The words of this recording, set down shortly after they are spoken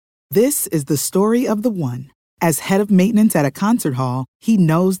This is the story of the one. As head of maintenance at a concert hall, he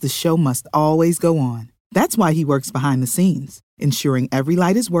knows the show must always go on. That's why he works behind the scenes, ensuring every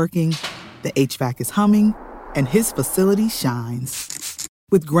light is working, the HVAC is humming, and his facility shines.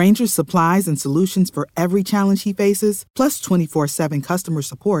 With Grainger's supplies and solutions for every challenge he faces, plus 24/7 customer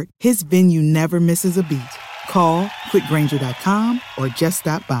support, his venue never misses a beat. Call quickgrainger.com or just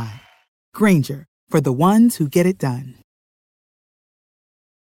stop by. Grainger, for the ones who get it done.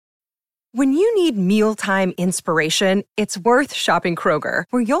 When you need mealtime inspiration, it's worth shopping Kroger,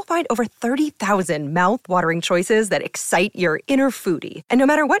 where you'll find over 30,000 mouth-watering choices that excite your inner foodie. And no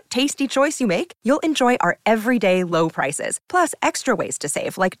matter what tasty choice you make, you'll enjoy our everyday low prices, plus extra ways to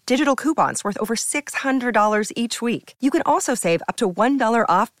save, like digital coupons worth over $600 each week. You can also save up to $1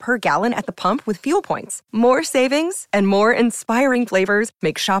 off per gallon at the pump with fuel points. More savings and more inspiring flavors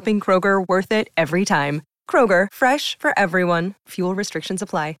make shopping Kroger worth it every time. Kroger, fresh for everyone. Fuel restrictions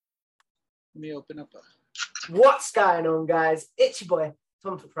apply. Let me open up What's going on, guys? It's your boy,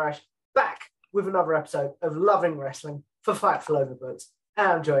 Tom for Fresh, back with another episode of Loving Wrestling for Fightful Overbooks. And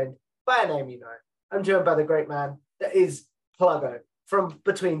I'm joined by a name you know. I'm joined by the great man that is Pluggo from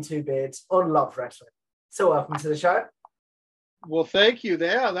Between Two Beards on Love Wrestling. So welcome to the show. Well, thank you.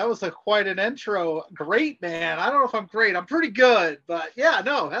 Yeah, that was quite an intro. Great, man. I don't know if I'm great. I'm pretty good. But yeah,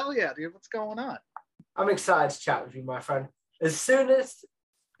 no, hell yeah, dude. What's going on? I'm excited to chat with you, my friend. As soon as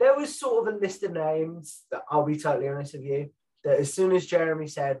there was sort of a list of names that I'll be totally honest with you, that as soon as Jeremy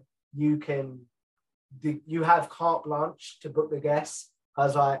said you have carte blanche to book the guests, I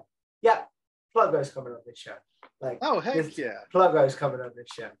was like, yeah, Pluggo's coming on this show. Like, oh, heck yeah. Pluggo's coming on this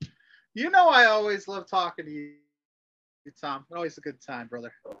show. You know, I always love talking to you, Tom. Always a good time,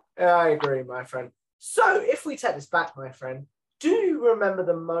 brother. I agree, my friend. So if we take this back, my friend, do you remember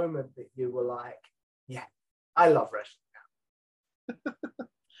the moment that you were like, yeah, I love wrestling now?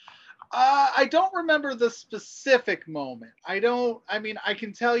 I don't remember the specific moment. I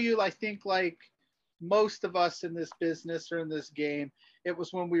can tell you, I think like most of us in this business or in this game, it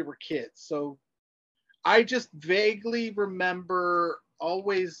was when we were kids. So I just vaguely remember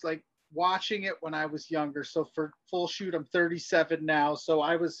always like watching it when I was younger. So for full shoot, I'm 37 now. So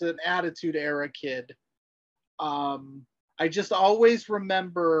I was an Attitude Era kid. I just always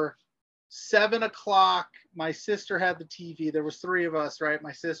remember 7 o'clock, my sister had the TV. There was 3 of us, right?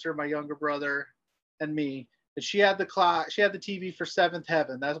 My sister, my younger brother, and me. And she had the TV for Seventh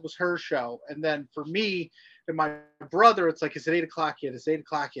Heaven. That was her show. And then for me and my brother, it's like, it's at 8 o'clock yet? It's 8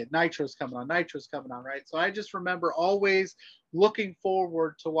 o'clock yet? Nitro's coming on, right? So I just remember always looking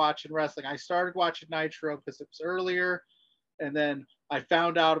forward to watching wrestling. I started watching Nitro because it was earlier. And then I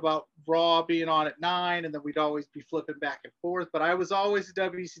found out about Raw being on at 9, and then we'd always be flipping back and forth. But I was always a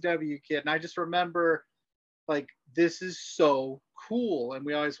WCW kid, and I just remember, like, this is so cool. And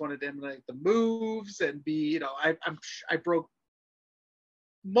we always wanted to emulate the moves and be, you know, I broke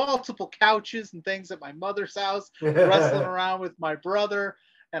multiple couches and things at my mother's house, wrestling around with my brother.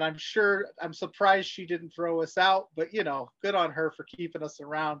 And I'm surprised she didn't throw us out, but you know, good on her for keeping us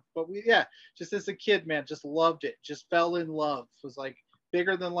around. But just as a kid, man, just loved it. Just fell in love. It was like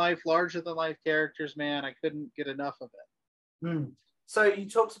bigger than life, larger than life characters, man. I couldn't get enough of it. Mm. So you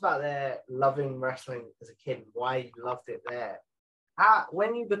talked about their loving wrestling as a kid and why you loved it there.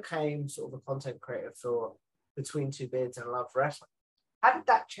 When you became sort of a content creator for Between Two Beards and Love Wrestling, how did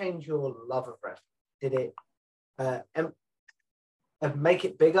that change your love of wrestling? Did it make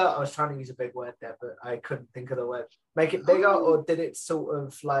it bigger? I was trying to use a big word there, but I couldn't think of the word. Make it bigger, or did it sort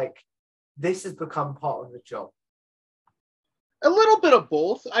of like, this has become part of the job? A little bit of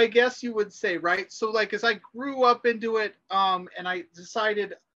both, I guess you would say, right? So like, as I grew up into it, and I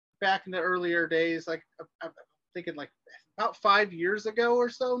decided back in the earlier days, like I'm thinking like about 5 years ago or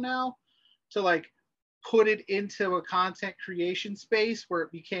so now, to like put it into a content creation space where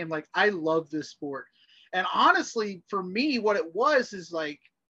it became like, I love this sport. And honestly, for me, what it was is like,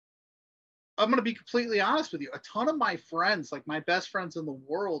 I'm going to be completely honest with you. A ton of my friends, like my best friends in the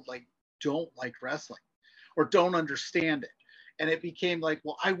world, like don't like wrestling or don't understand it. And it became like,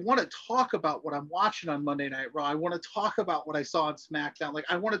 well, I want to talk about what I'm watching on Monday Night Raw. I want to talk about what I saw on SmackDown. Like,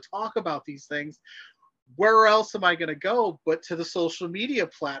 I want to talk about these things. Where else am I going to go but to the social media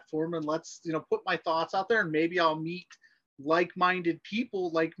platform? And let's, you know, put my thoughts out there, and maybe I'll meet like-minded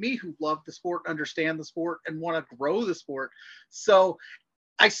people like me who love the sport, understand the sport, and want to grow the sport. So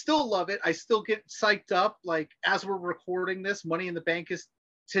I still love it. I still get psyched up. Like, as we're recording this, Money in the Bank is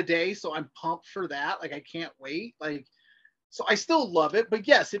today, so I'm pumped for that. Like, I can't wait. Like, so I still love it. But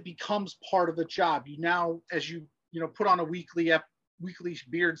yes, it becomes part of the job. You now, as you know, put on a weekly weekly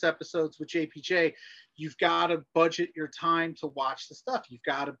Beards episodes with JPJ, you've got to budget your time to watch the stuff. You've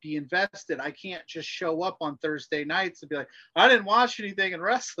got to be invested. I can't just show up on Thursday nights and be like, I didn't watch anything in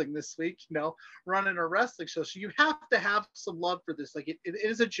wrestling this week, running a wrestling show. So you have to have some love for this. Like it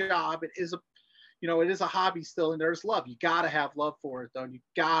is a job. It is a hobby still, and there's love. You got to have love for it, though. And you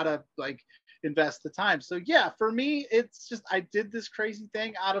got to invest the time. So yeah, for me, it's just, I did this crazy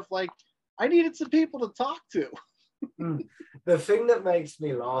thing out of I needed some people to talk to. The thing that makes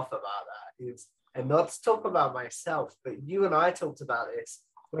me laugh about that is, and not to talk about myself, but you and I talked about this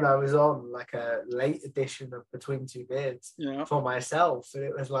when I was on a late edition of Between Two Beards for myself. And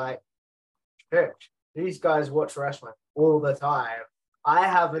it was like, these guys watch wrestling all the time. I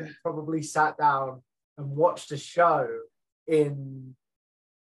haven't probably sat down and watched a show in,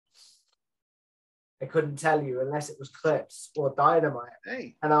 I couldn't tell you unless it was Clips or Dynamite.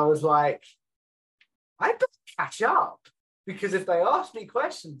 Hey. And I was like, I better catch up, because if they ask me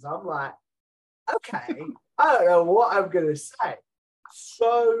questions, I'm like, okay, I don't know what I'm going to say.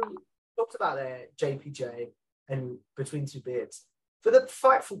 So, talked about their JPJ and Between Two Beards. For the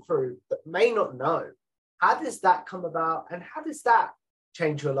Fightful crew that may not know, how does that come about, and how does that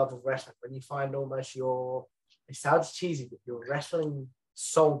change your love of wrestling when you find almost it sounds cheesy, but your wrestling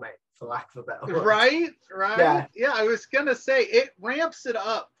soulmate, for lack of a better word. Right. Yeah, I was going to say, it ramps it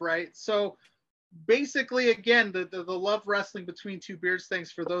up, right? So, basically, again, the Love Wrestling Between Two Beards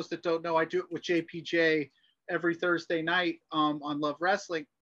things, for those that don't know, I do it with JPJ every Thursday night on Love Wrestling.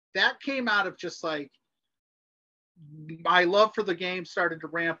 That came out of just my love for the game started to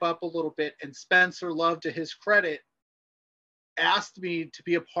ramp up a little bit, and Spencer Love, to his credit, asked me to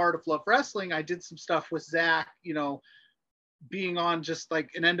be a part of Love Wrestling. I did some stuff with Zach, being on just an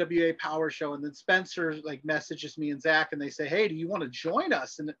NWA Power show, and then Spencer messages me and Zach, and they say, hey, do you want to join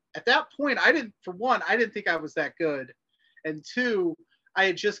us? And at that point, I didn't think I was that good, and two, I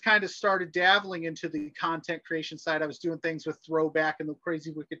had just kind of started dabbling into the content creation side. I was doing things with Throwback and the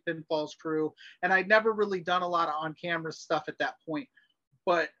Crazy Wicked Pinfalls crew, and I'd never really done a lot of on-camera stuff at that point,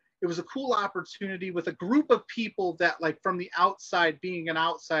 but it was a cool opportunity with a group of people that, from the outside, being an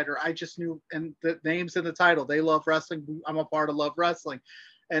outsider, I just knew, and the names in the title, they love wrestling. I'm a part of Love Wrestling.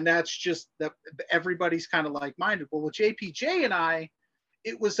 And that's just that everybody's kind of like-minded. Well, with JPJ and I,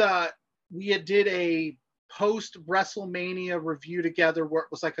 it was, we had did a post WrestleMania review together where it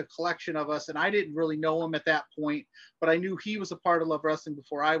was a collection of us. And I didn't really know him at that point, but I knew he was a part of Love Wrestling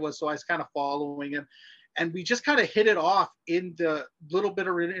before I was. So I was kind of following him. And we just kind of hit it off in the little bit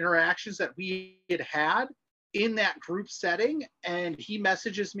of interactions that we had in that group setting. And he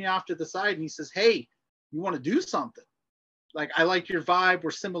messages me off to the side and he says, hey, you want to do something? I like your vibe.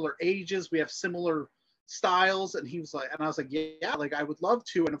 We're similar ages. We have similar styles. And he was like, and I was like, yeah, I would love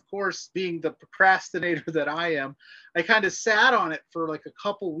to. And of course, being the procrastinator that I am, I kind of sat on it for a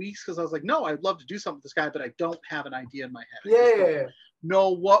couple weeks, because I was like, no, I'd love to do something with this guy, but I don't have an idea in my head. I don't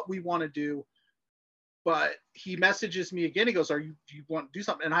know what we want to do. But he messages me again. He goes, do you want to do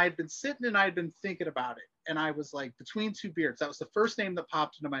something? And I had been sitting and I had been thinking about it. And I was like, Between Two Beards. That was the first name that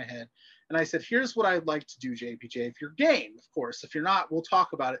popped into my head. And I said, here's what I'd like to do, JPJ. If you're game, of course. If you're not, we'll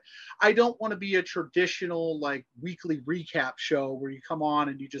talk about it. I don't want to be a traditional weekly recap show where you come on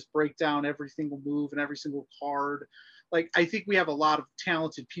and you just break down every single move and every single card. I think we have a lot of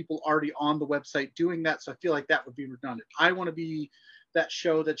talented people already on the website doing that. So I feel like that would be redundant. I want to be that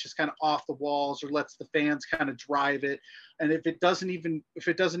show that's just kind of off the walls, or lets the fans kind of drive it. And if it doesn't even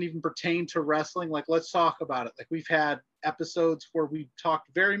pertain to wrestling, let's talk about it. We've had episodes where we talked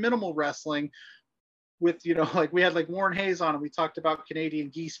very minimal wrestling with, we had Warren Hayes on, and we talked about Canadian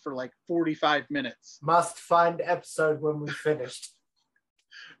geese for 45 minutes. Must find episode when we finished.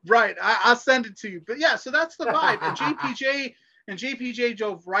 Right. I'll send it to you. But yeah, so that's the vibe. And JPJ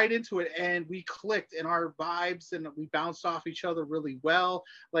dove right into it, and we clicked in our vibes, and we bounced off each other really well.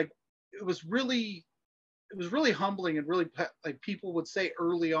 It was really humbling, and really, people would say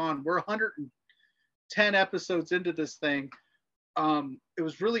early on, we're 110 episodes into this thing. It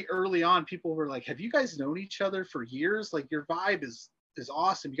was really early on. People were like, have you guys known each other for years? Your vibe is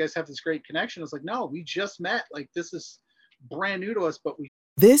awesome. You guys have this great connection. I was like, no, we just met. This is brand new to us, but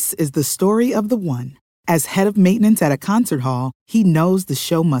This is the story of the one. As head of maintenance at a concert hall, he knows the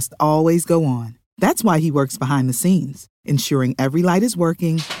show must always go on. That's why he works behind the scenes, ensuring every light is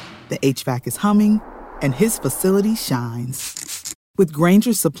working, the HVAC is humming, and his facility shines. With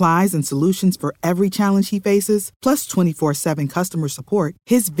Grainger's supplies and solutions for every challenge he faces, plus 24/7 customer support,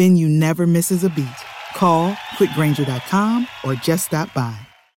 his venue never misses a beat. Call quickgrainger.com or just stop by.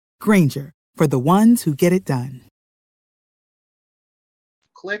 Grainger, for the ones who get it done.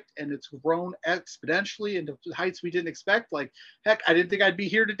 clicked, and it's grown exponentially into heights we didn't expect. Like, heck, I didn't think I'd be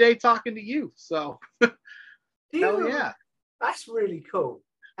here today talking to you. So, hell yeah. That's really cool.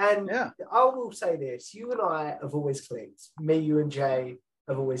 And yeah. I will say this, you and I have always clicked. Me, you and Jay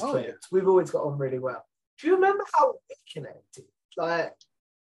have always clicked. Yeah. We've always got on really well. Do you remember how we connected?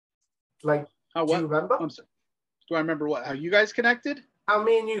 Like how, do you remember? I'm sorry. Do I remember what? How you guys connected? How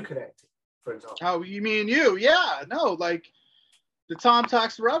me and you connected, for example. How you, me and you? Yeah, no, like the Tom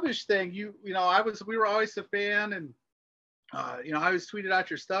Talks Rubbish thing. We were always a fan, and I always tweeted out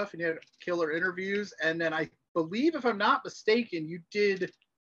your stuff, and you had killer interviews. And then I believe, if I'm not mistaken, you did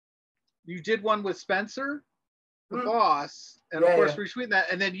one with Spencer, the boss, and of course retweeting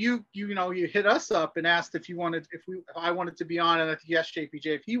that. And then you hit us up and asked if I wanted to be on, and I think yes, JPJ,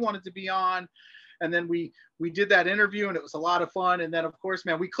 if he wanted to be on. And then we did that interview, and it was a lot of fun. And then, of course,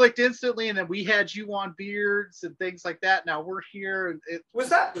 man, we clicked instantly, and then we had you on Beards and things like that. Now we're here. And that was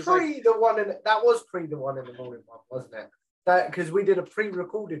the one in the morning one, wasn't it? Because we did a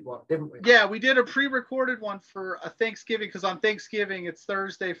pre-recorded one, didn't we? Yeah, we did a pre-recorded one for a Thanksgiving, because on Thanksgiving it's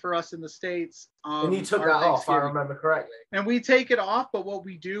Thursday for us in the States. And you took that off, I remember correctly. And we take it off, but what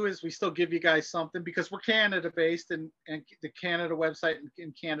we do is we still give you guys something, because we're Canada-based, and the Canada website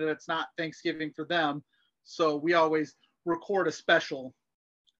in Canada, it's not Thanksgiving for them. So we always record a special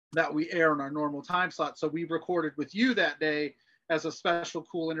that we air in our normal time slot. So we recorded with you that day as a special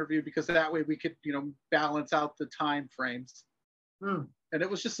cool interview, because that way we could, balance out the time frames. And it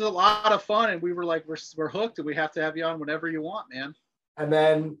was just a lot of fun, and we were like, we're hooked, and we have to have you on whenever you want, man. And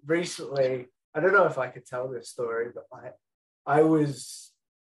then recently, I don't know if I could tell this story, but I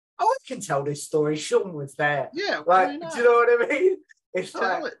can tell this story. Sean was there. Yeah. Do you know what I mean? It's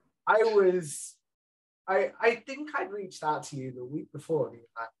tell it. I think I'd reached out to you the week before, and you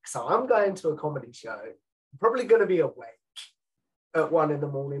were like, so I'm going to a comedy show. I'm probably going to be awake at 1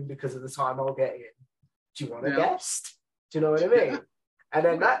 a.m. because of the time I'll get in. Do you want a guest? Do you know what I mean? And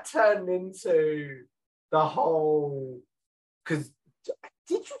then that turned into the whole, because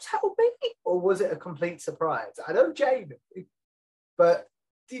did you tell me, or was it a complete surprise? I know Jay knew, but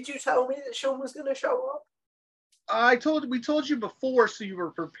did you tell me that Sean was going to show up? We told you before, so you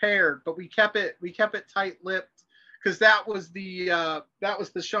were prepared, but we kept it tight-lipped, because that was the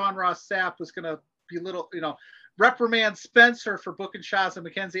Sean Ross Sapp was going to be little, reprimand Spencer for booking Shaz and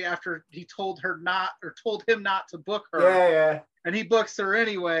Mackenzie after he told him not to book her. Yeah. And he books her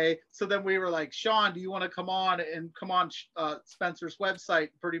anyway. So then we were like, Sean, do you want to come on Spencer's website,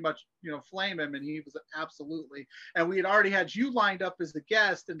 pretty much, flame him? And he was absolutely. And we had already had you lined up as the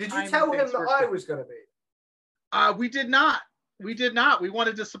guest. And did you tell him that I was going to be? We did not. We did not. We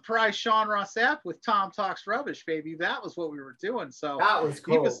wanted to surprise Sean Ross Sapp with Tom Talks Rubbish, baby. That was what we were doing. So that was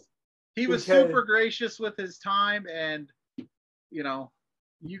cool. He was super gracious with his time, and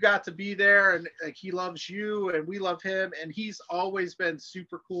you got to be there, and like, he loves you and we love him, and he's always been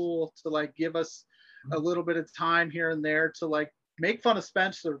super cool to like give us a little bit of time here and there to like make fun of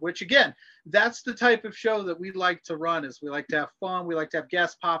Spencer, which again, that's the type of show that we like to run. Is we like to have fun, we like to have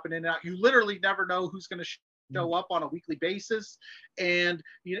guests popping in and out. You literally never know who's going to show up on a weekly basis, and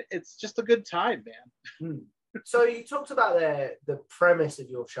it's just a good time, man. So you talked about the premise of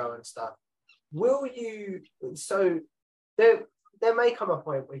your show and stuff. So there may come a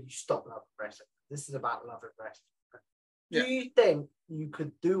point where you stop loving wrestling. This is about loving wrestling. Yeah. Do you think you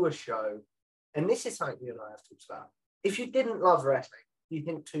could do a show, and this is something you and I have talked about, if you didn't love wrestling, do you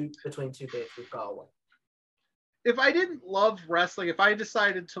think Between Two Beers would go away? If I didn't love wrestling, if I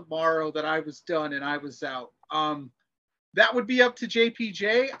decided tomorrow that I was done and I was out, that would be up to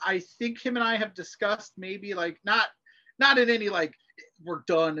JPJ. I think him and I have discussed maybe like not in any like we're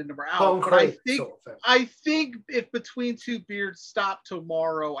done and we're out. But I think if Between Two Beards stopped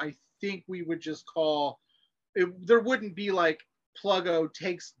tomorrow, I think we would just call it. There wouldn't be like Pluggo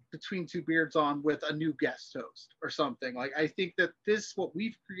takes Between Two Beards on with a new guest host or something. Like, I think that this, what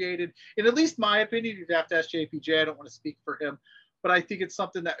we've created, in at least my opinion, you'd have to ask JPJ. I don't want to speak for him. But I think it's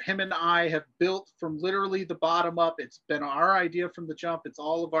something that him and I have built from literally the bottom up. It's been our idea from the jump. It's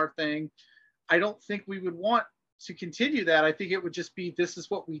all of our thing. I don't think we would want to continue that. I think it would just be, this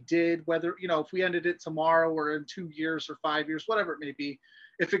is what we did, whether, if we ended it tomorrow or in 2 years or 5 years, whatever it may be.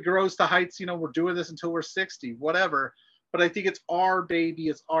 If it grows to heights, we're doing this until we're 60, whatever. But I think it's our baby,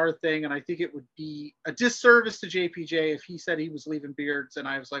 it's our thing. And I think it would be a disservice to JPJ if he said he was leaving Beards and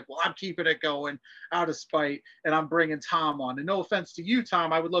I was like, well, I'm keeping it going out of spite and I'm bringing Tom on. And no offense to you,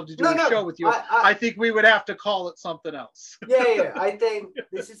 Tom, I would love to do a show with you. I think we would have to call it something else. Yeah. I think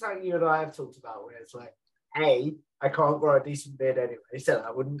this is something you and I have talked about, where it's like, A, I can't grow a decent beard anyway, so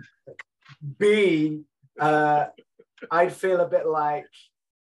I wouldn't. B, I'd feel a bit like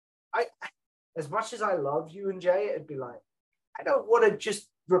as much as I love you and Jay, it'd be like, I don't want to just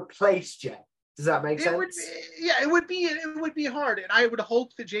replace Jay. Does that make sense? It would be hard. And I would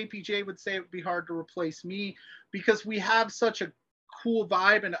hope that JPJ would say it would be hard to replace me, because we have such a cool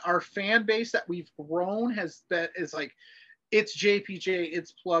vibe, and our fan base that we've grown is like, it's JPJ,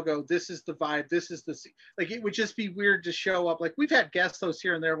 it's Pluggo, this is the vibe, this is the, like, it would just be weird to show up. Like, we've had guest hosts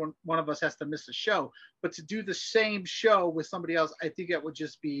here and there when one of us has to miss a show, but to do the same show with somebody else, I think it would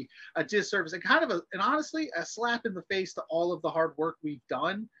just be a disservice and and honestly, a slap in the face to all of the hard work we've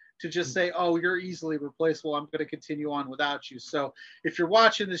done, to just say, oh, you're easily replaceable, I'm going to continue on without you. So if you're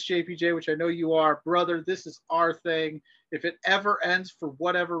watching this, JPJ, which I know you are, brother, this is our thing. If it ever ends for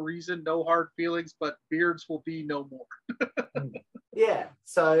whatever reason, no hard feelings, but beards will be no more. Yeah,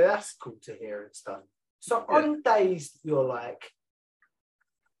 so that's cool to hear and stuff. So on days you're like,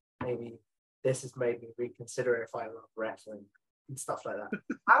 maybe this has made me reconsider if I love wrestling and stuff like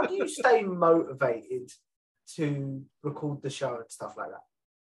that. How do you stay motivated to record the show and stuff like that?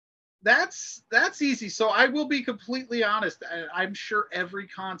 That's easy. So I will be completely honest. I'm sure every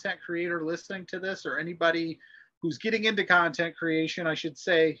content creator listening to this, or anybody who's getting into content creation, I should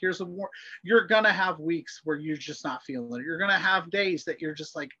say, you're going to have weeks where you're just not feeling it. You're going to have days that you're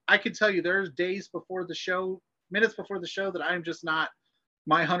just like, I can tell you there's days before the show, minutes before the show, that I'm just not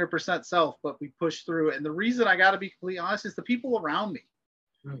my 100% self, but we push through it. And the reason I got to be completely honest is the people around me.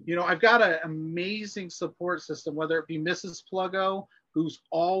 You know, I've got an amazing support system, whether it be Mrs. Pluggo, who's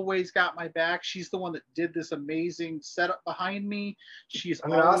always got my back. She's the one that did this amazing setup behind me. She's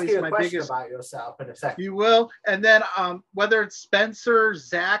always my biggest. About yourself in a second. You will. And then whether it's Spencer,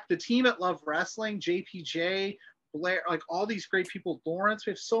 Zach, the team at Love Wrestling, JPJ, Blair, like all these great people, Lawrence,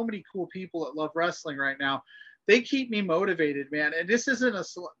 we have so many cool people at Love Wrestling right now. They keep me motivated, man. And this isn't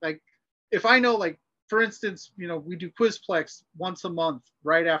like, if I know, like, for instance, you know, we do Quizplex once a month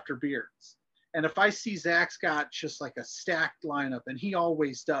right after Beards. And if I see Zach's got just like a stacked lineup, and he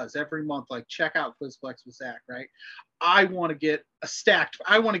always does every month, like, check out Quizplex with Zach, right? I want to get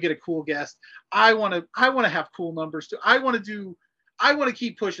I want to get a cool guest. I want to have cool numbers too. I want to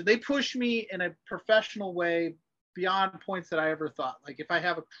keep pushing. They push me in a professional way beyond points that I ever thought. Like, if I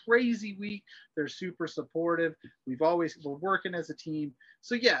have a crazy week, they're super supportive. We're working as a team.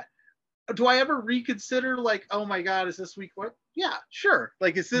 So yeah. Do I ever reconsider, like, oh my God, is this week what? Yeah, sure.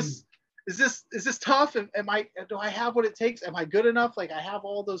 Like, is this tough? Do I have what it takes? Am I good enough? Like, I have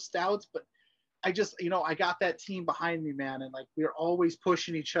all those doubts, but I just, you know, I got that team behind me, man. And like, we're always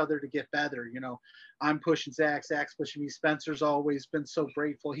pushing each other to get better. You know, I'm pushing Zach, Zach's pushing me. Spencer's always been so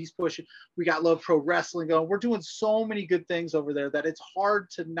grateful. He's pushing. We got Love Pro Wrestling going. We're doing so many good things over there that it's hard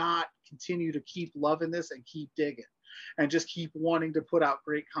to not continue to keep loving this and keep digging. And just keep wanting to put out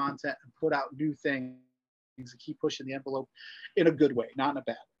great content and put out new things and keep pushing the envelope in a good way, not in a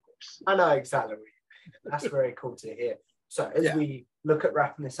bad, of course. I know exactly what you mean. That's very cool to hear. So as we look at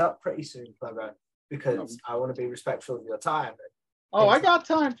wrapping this up pretty soon, Pluggo, because I want to be respectful of your time. Oh, I got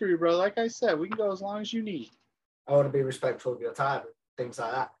time for you, bro. Like I said, we can go as long as you need. I want to be respectful of your time and things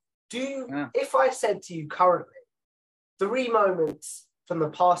like that. If I said to you currently, 3 moments from the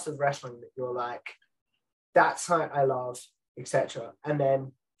past of wrestling that you're like, that's something I love, etc. And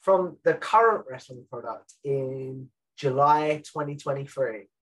then from the current wrestling product in July 2023,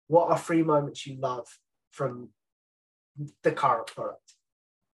 what are 3 moments you love from the current product?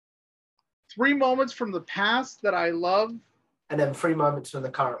 3 moments from the past that I love. And then 3 moments from the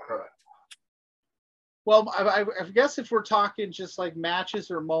current product. Well, I guess if we're talking just like matches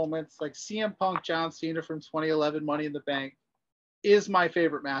or moments, like CM Punk, John Cena from 2011 Money in the Bank is my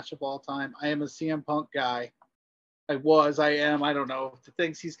favorite match of all time. I am a CM Punk guy. I am. I don't know. The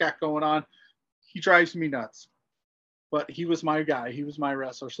things he's got going on, he drives me nuts. But he was my guy. He was my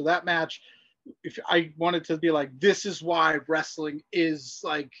wrestler. So that match, if I wanted to be like, this is why wrestling is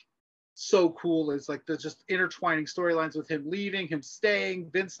like so cool, is like the just intertwining storylines with him leaving, him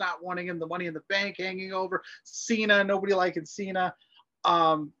staying, Vince not wanting him, the Money in the Bank hanging over, Cena, nobody liking Cena.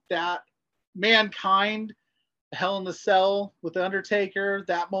 That Mankind, Hell in the Cell with the Undertaker,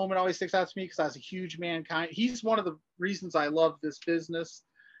 that moment always sticks out to me because I was a huge Mankind. He's one of the reasons I love this business,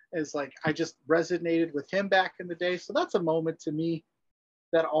 is like I just resonated with him back in the day. So that's a moment to me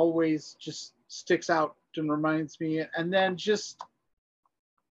that always just sticks out and reminds me. And then just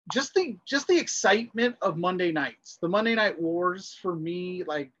the excitement of Monday nights, the Monday Night Wars for me,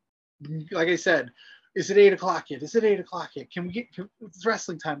 like I said, is it 8 o'clock yet? Is it 8 o'clock yet? It's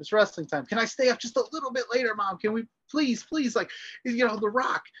wrestling time. It's wrestling time. Can I stay up just a little bit later, Mom? Can we please, like, you know, The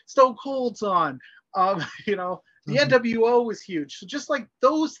Rock, Stone Cold's on, you know, the NWO was huge. So just like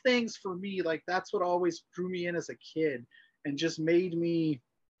those things for me, like that's what always drew me in as a kid and just made me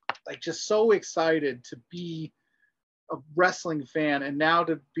like just so excited to be a wrestling fan, and now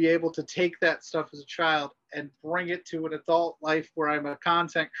to be able to take that stuff as a child and bring it to an adult life where I'm a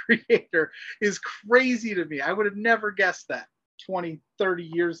content creator is crazy to me. I would have never guessed that 20, 30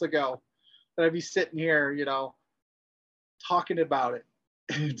 years ago that I'd be sitting here, you know, talking about it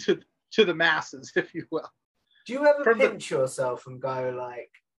to the masses, if you will. Do you ever pinch yourself and go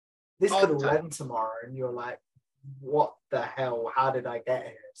like, this could all end tomorrow, and you're like, what the hell? How did I get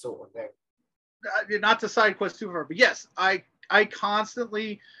here? Sort of thing. Not to side quest too far, but yes, I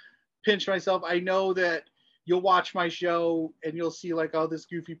constantly pinch myself. I know that you'll watch my show and you'll see like, oh, this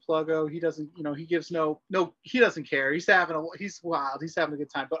goofy Pluggo, he doesn't, you know, he gives no, he doesn't care. He's wild. He's having a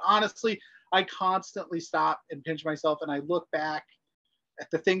good time. But honestly, I constantly stop and pinch myself, and I look back at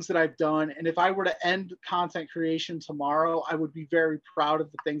the things that I've done. And if I were to end content creation tomorrow, I would be very proud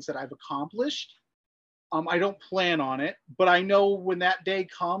of the things that I've accomplished. I don't plan on it, but I know when that day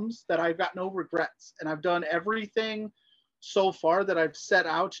comes that I've got no regrets, and I've done everything so far that I've set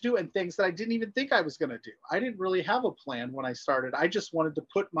out to do, and things that I didn't even think I was going to do. I didn't really have a plan when I started. I just wanted to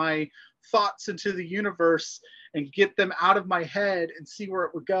put my thoughts into the universe and get them out of my head and see where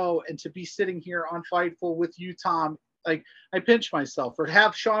it would go. And to be sitting here on Fightful with you, Tom, like I pinch myself. Or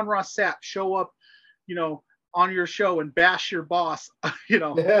have Sean Ross Sapp show up, you know, on your show and bash your boss, you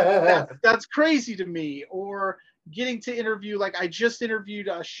know, that's crazy to me. Or getting to interview, like I just interviewed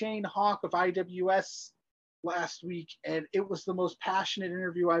Shane Hawk of IWS last week, and it was the most passionate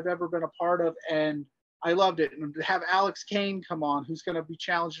interview I've ever been a part of, and I loved it. And to have Alex Kane come on, who's going to be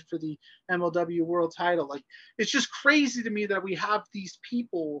challenging for the MLW world title, like it's just crazy to me that we have these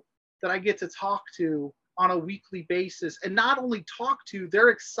people that I get to talk to on a weekly basis, and not only talk to, they're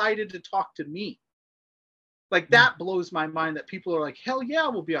excited to talk to me. Like that blows my mind, that people are like, hell yeah,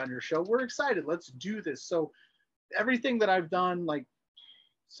 we'll be on your show. We're excited. Let's do this. So everything that I've done, like,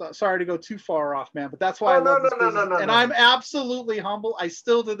 sorry to go too far off, man, but that's why I love this business. And I'm absolutely humble. I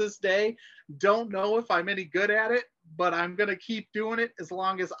still to this day don't know if I'm any good at it, but I'm going to keep doing it as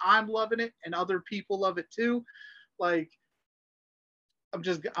long as I'm loving it and other people love it too. Like, I'm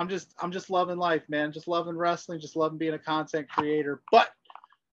just loving life, man. Just loving wrestling, just loving being a content creator. But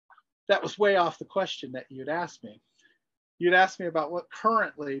that was way off the question that you'd asked me. You'd asked me about what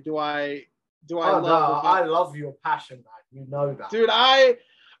currently do I love. No, I love your passion, man. You know that. Dude,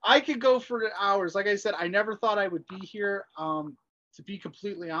 I could go for hours. Like I said, I never thought I would be here. To be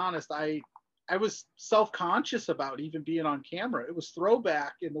completely honest, I was self-conscious about even being on camera. It was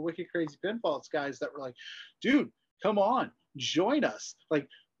Throwback in the Wicked Crazy Pinfalls guys that were like, dude, come on, join us. Like,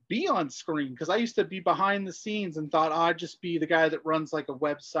 be on screen, because I used to be behind the scenes and thought I'd just be the guy that runs like a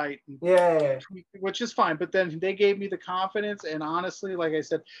website, and which is fine. But then they gave me the confidence, and honestly, like I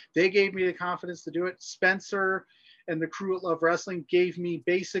said, they gave me the confidence to do it. Spencer and the crew at Love Wrestling gave me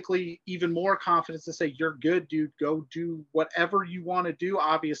basically even more confidence to say, you're good, dude. Go do whatever you want to do,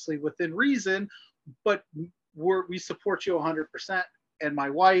 obviously within reason, but we support you 100%. And my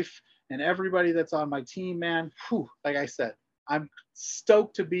wife and everybody that's on my team, man, like I said, I'm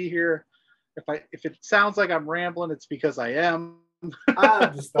stoked to be here. If it sounds like I'm rambling, it's because I am. I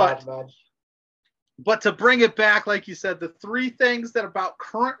understand, man. But to bring it back, like you said, the three things that about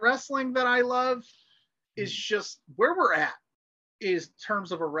current wrestling that I love is just where we're at is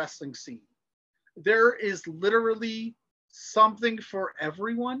terms of a wrestling scene. There is literally something for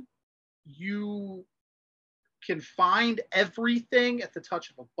everyone. You can find everything at the touch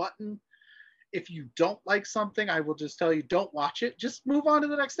of a button. If you don't like something, I will just tell you, don't watch it. Just move on to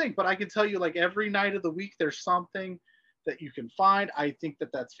the next thing. But I can tell you, like, every night of the week, there's something that you can find. I think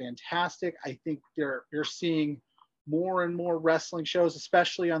that that's fantastic. I think you're seeing more and more wrestling shows,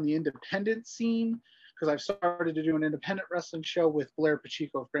 especially on the independent scene, because I've started to do an independent wrestling show with Blair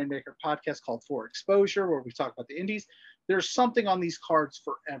Pacheco of Grainmaker Podcast called For Exposure, where we talk about the indies. There's something on these cards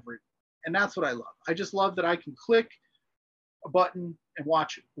for everyone. And that's what I love. I just love that I can click a button and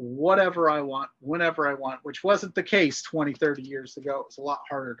watch whatever I want, whenever I want, which wasn't the case 20, 30 years ago. It was a lot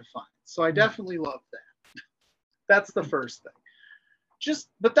harder to find. So I definitely love that. That's the first thing.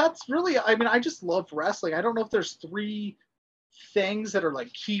 But that's really, I mean, I just love wrestling. I don't know if there's three things that are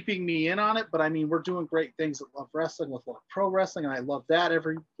like keeping me in on it, but I mean, we're doing great things at Love Wrestling with Love Pro Wrestling, and I love that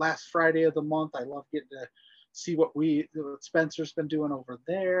every last Friday of the month. I love getting to see what Spencer's been doing over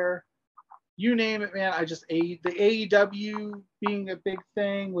there. You name it, man. The AEW being a big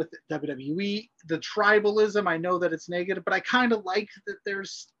thing with WWE, the tribalism. I know that it's negative, but I kind of like that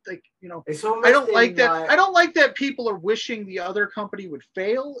there's like, you know, I don't like that. I don't like that people are wishing the other company would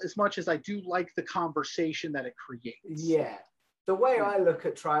fail as much as I do like the conversation that it creates. Yeah. The way I look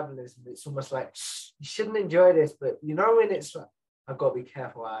at tribalism, it's almost like, you shouldn't enjoy this, but you know, when it's like, I've got to be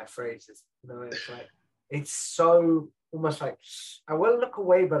careful how I phrase this. It's like, it's so almost like, I want to look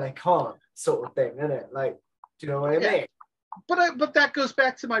away, but I can't sort of thing, isn't it? Like, do you know what I mean? But that goes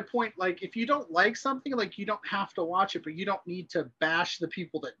back to my point. Like, if you don't like something, like, you don't have to watch it, but you don't need to bash the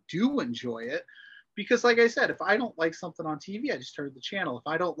people that do enjoy it. Because, like I said, if I don't like something on TV, I just turn the channel. If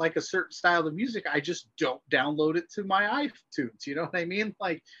I don't like a certain style of music, I just don't download it to my iTunes. You know what I mean?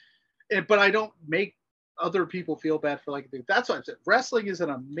 Like, but I don't make other people feel bad for liking things. That's what I said. Wrestling is an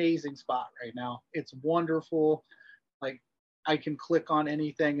amazing spot right now. It's wonderful. Like, I can click on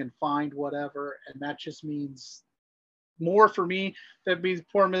anything and find whatever, and that just means more for me. That means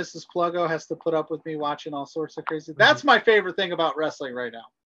poor Mrs. Pluggo has to put up with me watching all sorts of crazy. That's my favorite thing about wrestling right now,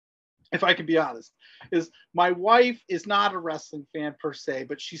 if I can be honest, is my wife is not a wrestling fan per se,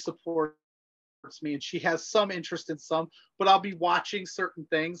 but she supports me and she has some interest in some, but I'll be watching certain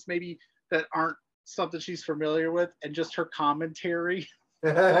things maybe that aren't something she's familiar with, and just her commentary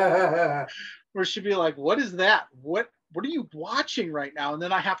where she'd be like, what is that? What are you watching right now? And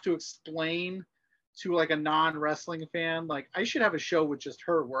then I have to explain to like a non-wrestling fan, like, I should have a show with just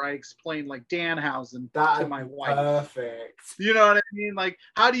her where I explain like Danhausen to my wife. Perfect. You know what I mean? Like,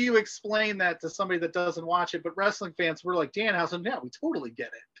 how do you explain that to somebody that doesn't watch it? But wrestling fans were like, Danhausen, yeah, we totally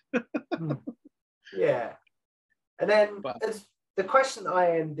get it. Yeah. And then the question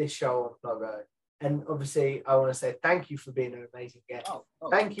I end this show on, Pluggo, and obviously I want to say thank you for being an amazing guest.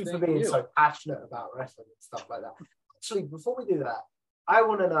 Thank you for being so passionate about wrestling and stuff like that. Actually, before we do that, I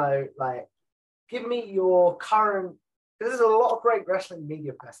want to know, like, give me your current, because there's a lot of great wrestling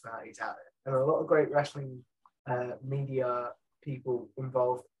media personalities out there, and a lot of great wrestling media people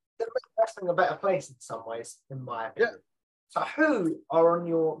involved that make wrestling a better place in some ways, in my opinion. So who are on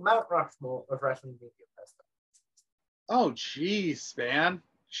your Mount Rushmore of wrestling media personalities? Oh, geez, man.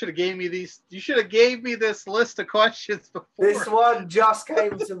 You should have gave me this list of questions before. This one just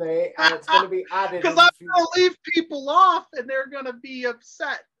came to me, and it's going to be added. Because I'm going to leave people off, and they're going to be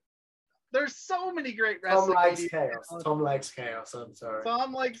upset. There's so many great wrestling. Tom likes chaos. I'm sorry.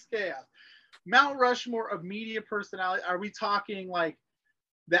 Tom likes chaos. Mount Rushmore of media personality. Are we talking like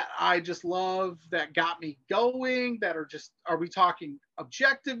that I just love, that got me going, are we talking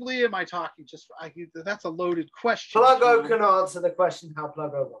objectively? Am I talking that's a loaded question. Pluggo can answer the question how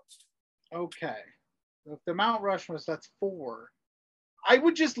Pluggo wants to. Okay. If the Mount Rushmore, that's 4. I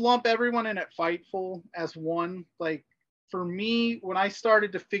would just lump everyone in at Fightful as one. Like, for me, when I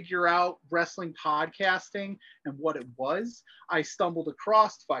started to figure out wrestling podcasting and what it was, I stumbled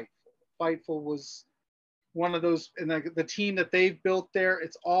across Fightful. Fightful was one of those, and the team that they've built there,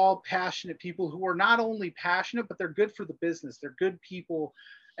 it's all passionate people who are not only passionate, but they're good for the business. They're good people,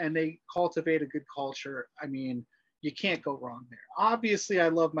 and they cultivate a good culture. I mean, you can't go wrong there. Obviously, I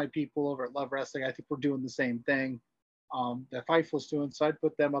love my people over at Love Wrestling. I think we're doing the same thing that Fightful's doing, so I'd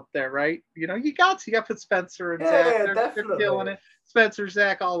put them up there, right? You know, you got to put Spencer and Zach. They're killing it. Spencer,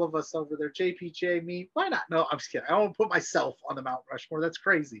 Zach, all of us over there. JPJ, me. Why not? No, I'm just kidding. I don't want to put myself on the Mount Rushmore. That's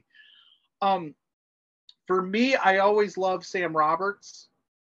crazy. For me, I always love Sam Roberts.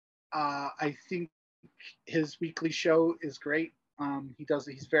 I think his weekly show is great.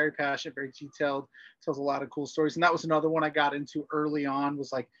 He's very passionate, very detailed, tells a lot of cool stories. And that was another one I got into early on,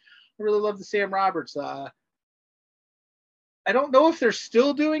 was like, I really love the Sam Roberts. I don't know if they're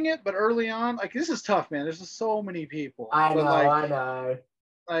still doing it, but early on, like, this is tough, man. There's just so many people. I know.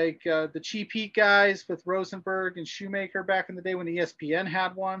 Like the Cheap Heat guys with Rosenberg and Shoemaker back in the day when ESPN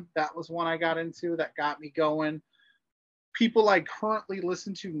had one. That was one I got into that got me going. People I currently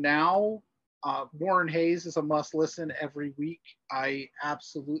listen to now, Warren Hayes is a must listen every week. I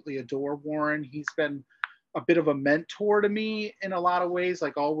absolutely adore Warren. He's been a bit of a mentor to me in a lot of ways,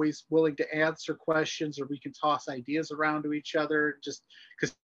 like always willing to answer questions, or we can toss ideas around to each other just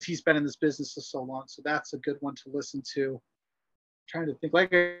because he's been in this business for so long. So that's a good one to listen to. I'm trying to think,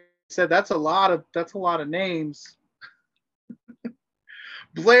 like I said, that's a lot of names.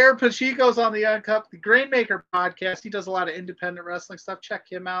 Blair Pacheco's on the Uncut, the Grainmaker podcast. He does a lot of independent wrestling stuff. Check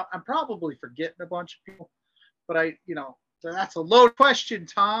him out. I'm probably forgetting a bunch of people, but that's a loaded question,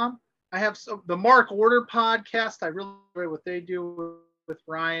 Tom. I have the Mark Order podcast. I really enjoy what they do with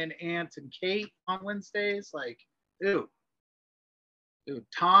Ryan, Ant, and Kate on Wednesdays. Like, dude,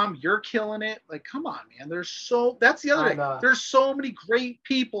 Tom, you're killing it. Like, come on, man. That's the other thing. There's so many great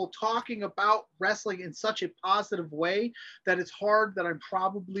people talking about wrestling in such a positive way that it's hard that I'm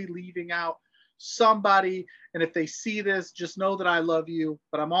probably leaving out somebody. And if they see this, just know that I love you,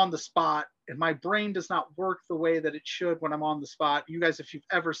 but I'm on the spot. And my brain does not work the way that it should when I'm on the spot. You guys, if you've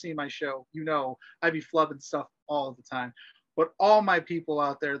ever seen my show, you know I be flubbing stuff all the time. But all my people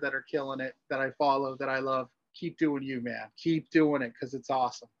out there that are killing it, that I follow, that I love, keep doing you, man. Keep doing it because it's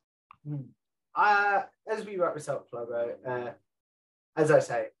awesome. As we wrap this up, Pluggo, as I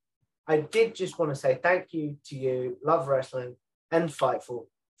say, I did just want to say thank you to you, Love Wrestling and Fightful,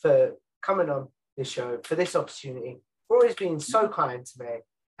 for coming on this show, for this opportunity, for always being so kind to me,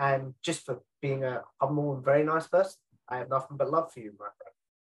 and just for being a humble and very nice person. I have nothing but love for you, my friend.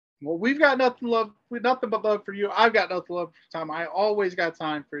 Well, we've got nothing but love for you. I've got nothing but love for time. I always got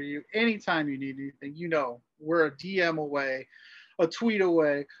time for you. Anytime you need anything, we're a DM away, a tweet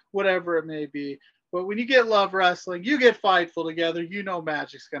away, whatever it may be. But when you get Love Wrestling, you get Fightful together,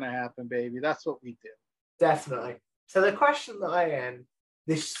 magic's going to happen, baby. That's what we do. Definitely. So the question that I end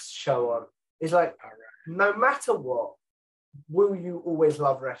this show on is like, no matter what, will you always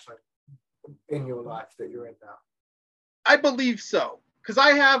love wrestling in your life that you're in now? I believe so. Because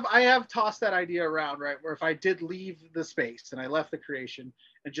I have tossed that idea around, right? Where if I did leave the space and I left the creation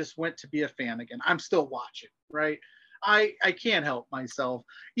and just went to be a fan again, I'm still watching, right? I can't help myself.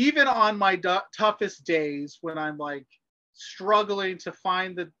 Even on my toughest days when I'm like struggling to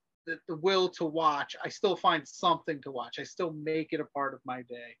find the will to watch, I still find something to watch. I still make it a part of my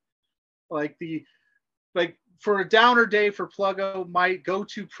day. Like for a downer day for Pluggo, my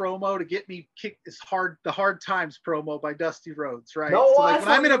go-to promo to get me kicked is the Hard Times promo by Dusty Rhodes, right? No, so like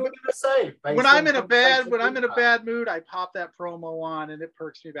when I'm in a bad bad mood, I pop that promo on and it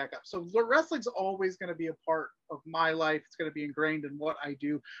perks me back up. So wrestling's always going to be a part of my life. It's going to be ingrained in what I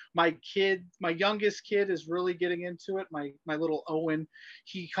do. My youngest kid is really getting into it. My little Owen,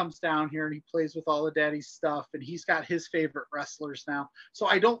 he comes down here and he plays with all of daddy's stuff and he's got his favorite wrestlers now. So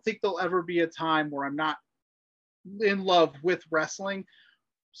I don't think there'll ever be a time where I'm not in love with wrestling.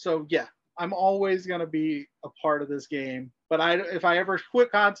 So yeah, I'm always going to be a part of this game. But if I ever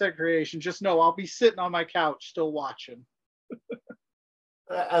quit content creation, just know I'll be sitting on my couch still watching.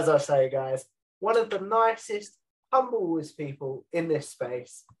 As I say, guys, one of the nicest, humblest people in this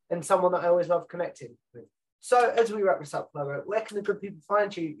space, and someone that I always love connecting with. So as we wrap this up, Pluggo, where can the good people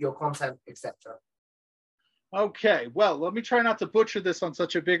find you, your content, etc.? Okay, well, let me try not to butcher this on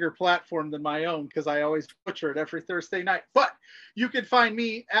such a bigger platform than my own because I always butcher it every Thursday night. But you can find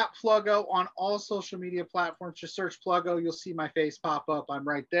me at Pluggo on all social media platforms. Just search Pluggo. You'll see my face pop up. I'm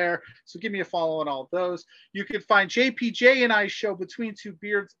right there. So give me a follow on all of those. You can find JPJ and I's show Between Two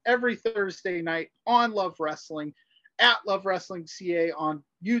Beards every Thursday night on Love Wrestling at Love Wrestling CA on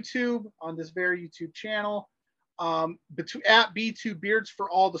YouTube, on this very YouTube channel. At B2 Beards for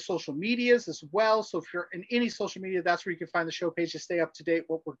all the social medias as well. So if you're in any social media, that's where you can find the show page to stay up to date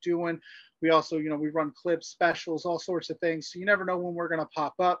what we're doing. We also, we run clips, specials, all sorts of things. So you never know when we're going to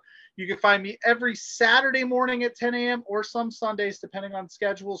pop up. You can find me every Saturday morning at 10 a.m. or some Sundays, depending on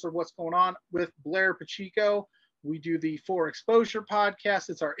schedules or what's going on, with Blair Pacheco. We do the For Exposure podcast.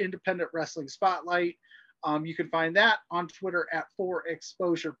 It's our independent wrestling spotlight. You can find that on Twitter at For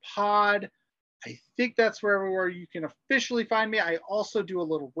Exposure Pod. I think that's everywhere you can officially find me. I also do a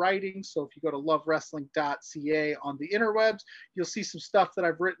little writing. So if you go to lovewrestling.ca on the interwebs, you'll see some stuff that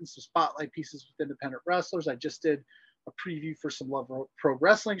I've written, some spotlight pieces with independent wrestlers. I just did a preview for some Love Pro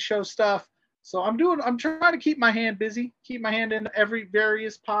Wrestling show stuff. So I'm trying to keep my hand busy, keep my hand in every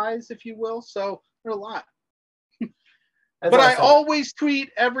various pies, if you will. So there's a lot. But I always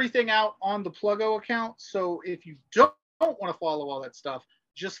tweet everything out on the Pluggo account. So if you don't want to follow all that stuff,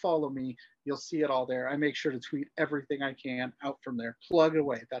 just follow me. You'll see it all there. I make sure to tweet everything I can out from there. Plug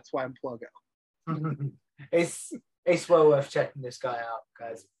away. That's why I'm Pluggo. It's well worth checking this guy out,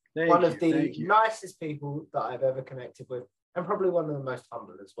 guys. One of the nicest people that I've ever connected with, and probably one of the most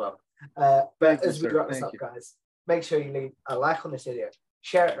humble as well. But as we wrap this up, guys, make sure you leave a like on this video,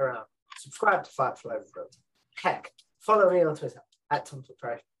 share it around, subscribe to Fightful Overgrowth. Heck, follow me on Twitter at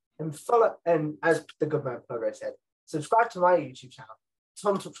TomTalkTrash, and as the good man Pluggo said, subscribe to my YouTube channel,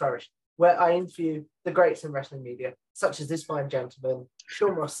 Tom Talk Trash, where I interview the greats in wrestling media, such as this fine gentleman,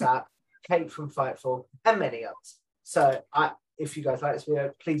 Sean Ross Sapp, Kate from Fightful, and many others. So if you guys like this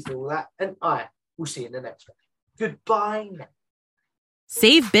video, please do all that, and I will see you in the next one. Goodbye now.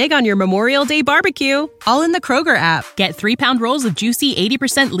 Save big on your Memorial Day barbecue, all in the Kroger app. Get 3-pound rolls of juicy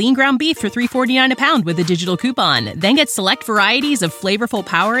 80% lean ground beef for $3.49 a pound with a digital coupon. Then get select varieties of flavorful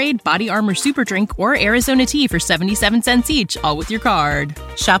Powerade, Body Armor Super Drink, or Arizona tea for 77 cents each, all with your card.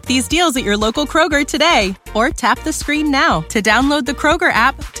 Shop these deals at your local Kroger today, or tap the screen now to download the Kroger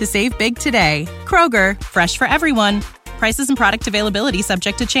app to save big today. Kroger, fresh for everyone. Prices and product availability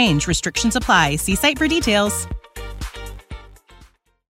subject to change. Restrictions apply. See site for details.